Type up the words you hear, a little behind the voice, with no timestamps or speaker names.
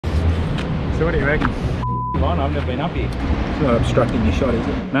So what do you reckon? Fine, I've never been up here. It's not obstructing your shot, is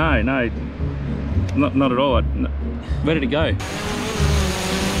it? No, not at all. Where did it go?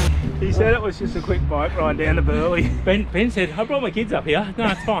 He said it was just a quick bike ride down to Burleigh. Ben said, I brought my kids up here. No,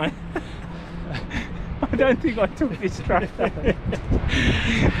 it's fine. I don't think I took this truck there.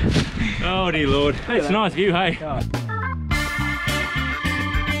 Oh dear Lord. It's a nice view, hey? Oh.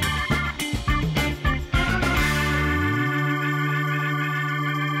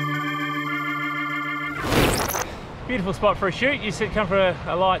 Beautiful spot for a shoot. You said come for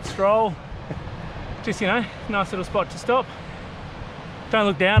a light stroll. Just, you know, nice little spot to stop. Don't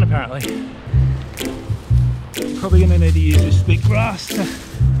look down apparently. Probably going to need to use this big grass to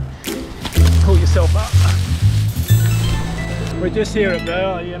pull yourself up. We're just here at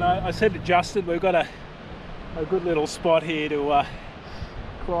Burleigh, you know. I said to Justin we've got a good little spot here to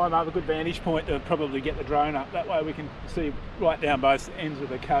climb up, a good vantage point to probably get the drone up. That way we can see right down both ends of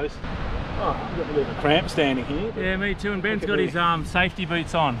the coast. Oh, I've got a bit of a cramp standing here. Yeah, me too. And Ben's got his safety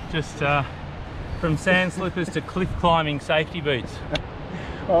boots on, just from sand slippers to cliff climbing safety boots.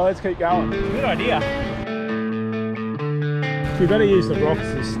 Oh, let's keep going. Good idea. We've got to use the rocks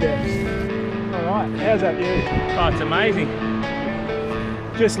as steps. All right, how's that view? Oh, it's amazing.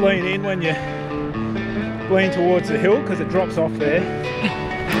 Just lean in when you lean towards the hill because it drops off there.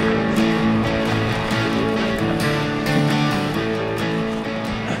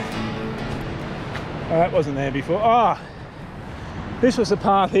 Oh, that wasn't there before. Ah, oh, this was the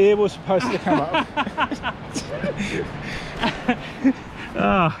path here we're supposed to come up.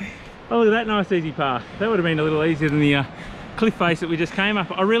 Oh, look at that nice easy path. That would have been a little easier than the cliff face that we just came up.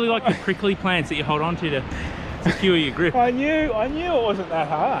 I really like the prickly plants that you hold on to secure your grip. I knew it wasn't that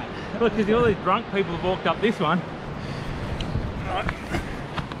hard. Look, because all these drunk people have walked up this one.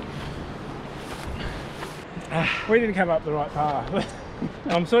 We didn't come up the right path.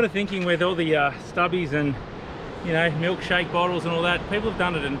 I'm sort of thinking with all the stubbies and, you know, milkshake bottles and all that, people have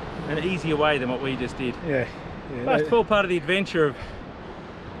done it in an easier way than what we just did. Yeah. But it's all part of the adventure of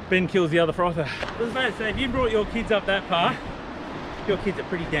Ben kills the other frother. I was about to say, if you brought your kids up that path, your kids are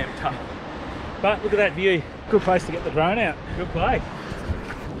pretty damn tough. But look at that view. Good place to get the drone out. Good play.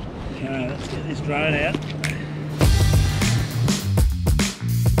 Okay, let's get this drone out.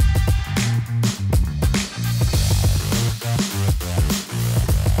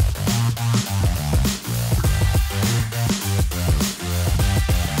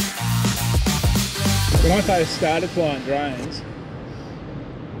 When I first started flying drones,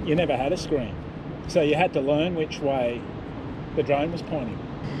 you never had a screen. So you had to learn which way the drone was pointing.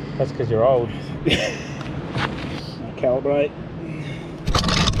 That's because you're old. Calibrate.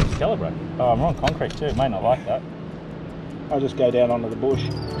 Calibrate? Oh, I'm on concrete too. May not like that. I'll just go down onto the bush.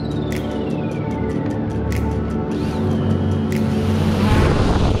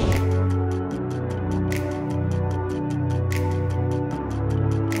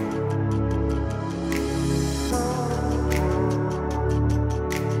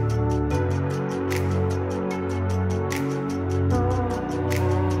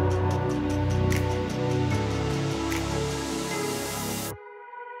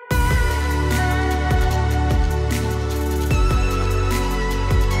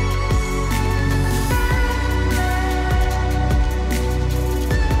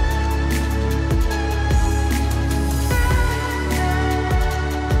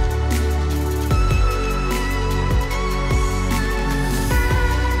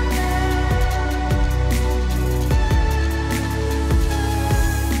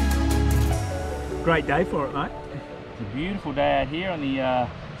 Great day for it, mate. It's a beautiful day out here on the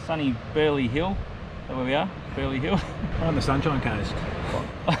sunny Burleigh Hill. Is that where we are? Burleigh Hill. We're on the Sunshine Coast.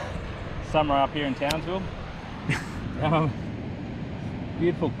 Summer up here in Townsville.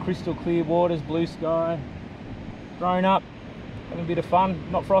 Beautiful crystal clear waters, blue sky. Drone up, having a bit of fun.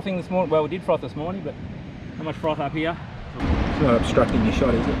 Not frothing this morning. Well, we did froth this morning, but not much froth up here. It's not obstructing your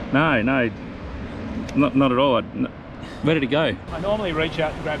shot, is it? No, not at all. Where did it go? I normally reach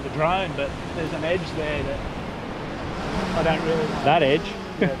out and grab the drone, but there's an edge there that I don't really know. That edge?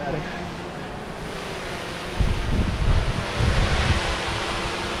 Yeah, that edge.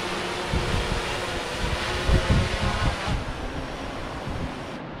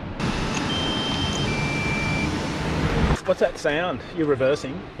 What's that sound? You're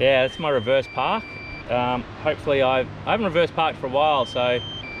reversing? Yeah, it's my reverse park. Hopefully I haven't reverse parked for a while, so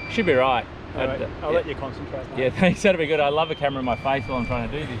should be right. Right. I'll let you concentrate. Yeah, thanks. That'll be good. I love a camera in my face while I'm trying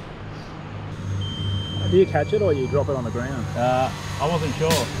to do this. Do you catch it or you drop it on the ground? I wasn't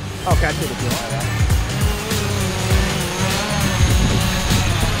sure. I'll catch it if you like.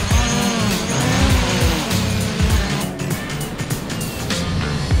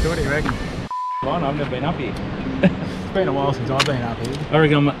 So what do you reckon? I've never been up here. It's been a while since I've been up here. I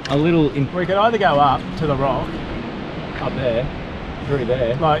reckon I'm a little in We could either go up to the rock, up there, through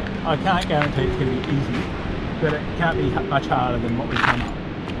there. like I can't guarantee it's going to be easy, but it can't be much harder than what we've come up.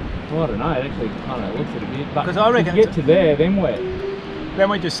 Well, I don't know, it actually kind of looks it a bit. But 'Cause I reckon to get to there, then where? Then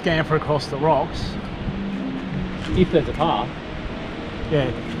we just scamper across the rocks. If there's a path.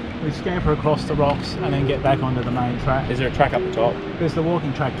 Yeah, we scamper across the rocks and then get back onto the main track. Is there a track up the top? There's the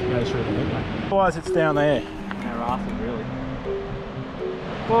walking track that goes through the headland. Otherwise it's down there. No rafting, really.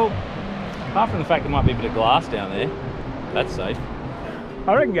 Well, apart from the fact there might be a bit of glass down there, that's safe.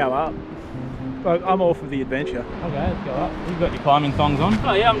 I reckon go up. Like, I'm all for the adventure. Okay, let's go up. You've got your climbing thongs on?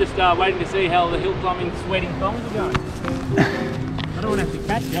 Oh yeah, I'm just waiting to see how the hill climbing sweating thongs are going. I don't want to have to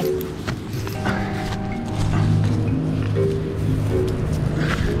catch you.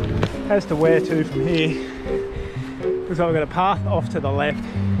 As to where to from here, because I've got a path off to the left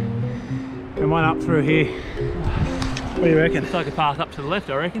and one up through here. What do you reckon? It's like a path up to the left,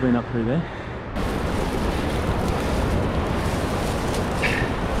 I reckon. Been up through there.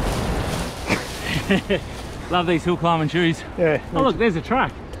 Love these hill climbing shoes. Yeah. Oh look, there's a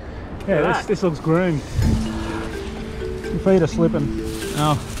track. Yeah, this looks groomed. Your feet are slipping.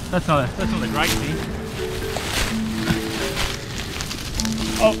 Oh, that's not a great thing.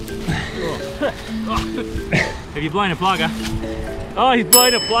 Oh. Have you blown a plugger? Oh, he's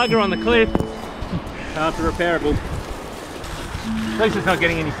blown a plugger on the cliff. It's repairable. At least it's not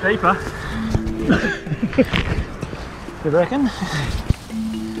getting any steeper. You reckon?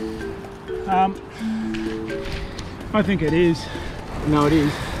 I think it is. No, it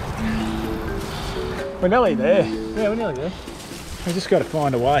is. We're nearly there. Yeah, we're nearly there. We just got to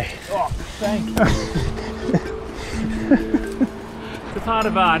find a way. Oh, thanks. It's a part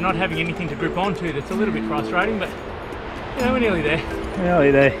of not having anything to grip onto that's a little bit frustrating, but you know, we're nearly there.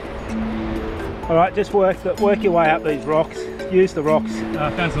 Nearly there. All right, just work your way up these rocks. Use the rocks.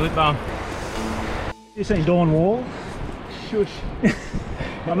 I found some lip balm. You seen Dawn Wall? Shush.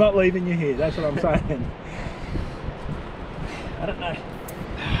 I'm not leaving you here, that's what I'm saying. I don't know.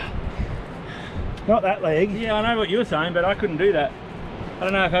 Not that leg. Yeah, I know what you were saying, but I couldn't do that. I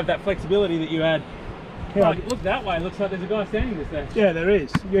don't know if I have that flexibility that you had. Yeah. Oh, look that way, looks like there's a guy standing just there. Yeah, there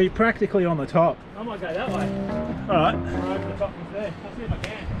is. You're practically on the top. I might go that way. All right. Or over the top from there. I'll see if I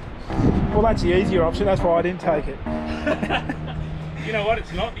can. Well, that's the easier option. That's why I didn't take it. You know what?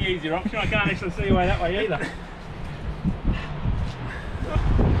 It's not the easier option. I can't actually see your way that way either.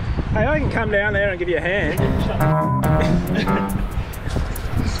 Hey, I can come down there and give you a hand.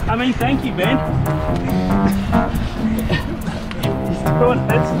 I mean, thank you, Ben.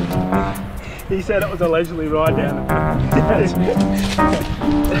 He said it was a leisurely ride down.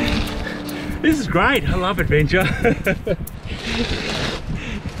 This is great. I love adventure.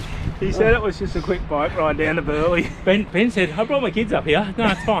 He said it was just a quick bike ride down to Burleigh. Ben said, I brought my kids up here. No,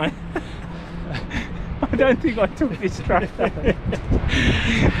 it's fine. I don't think I took this track.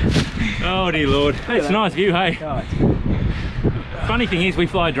 Oh dear Lord. It's a nice view, hey? Oh, it's good. Funny thing is, we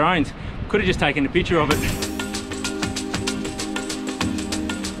fly drones. Could have just taken a picture of it.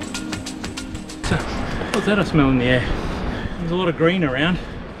 So, what's that I smell in the air? There's a lot of green around.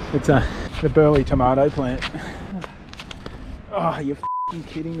 It's the Burleigh tomato plant. Oh, you're f***ing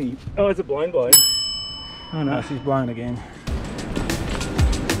kidding me. Oh, it's a blown blow. Oh no, she's blown again.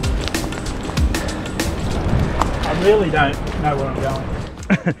 I really don't know where I'm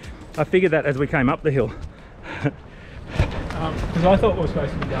going. I figured that as we came up the hill. Because I thought we were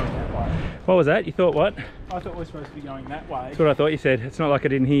supposed to be going that way. What was that? You thought what? I thought we were supposed to be going that way. That's what I thought you said. It's not like I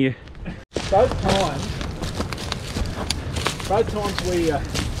didn't hear you. Both times we...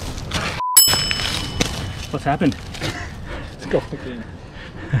 What's happened? It's gone again.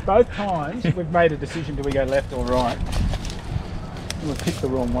 Both times we've made a decision, do we go left or right? And we've picked the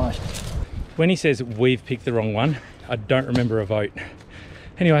wrong way. When he says we've picked the wrong one, I don't remember a vote.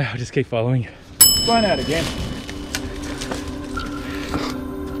 Anyway, I'll just keep following. It's blown out again.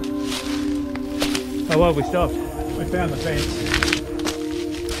 Oh, well, we stopped. We found the fence.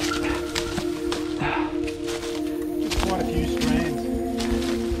 Quite a few strands.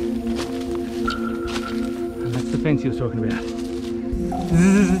 And that's the fence he was talking about.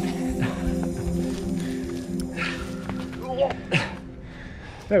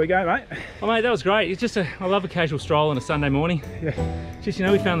 There we go, mate. Oh mate, that was great. It's just I love a casual stroll on a Sunday morning. Yeah. Just, you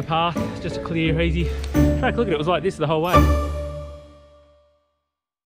know, we found the path. It's just a clear, easy track. Look at it, it was like this the whole way.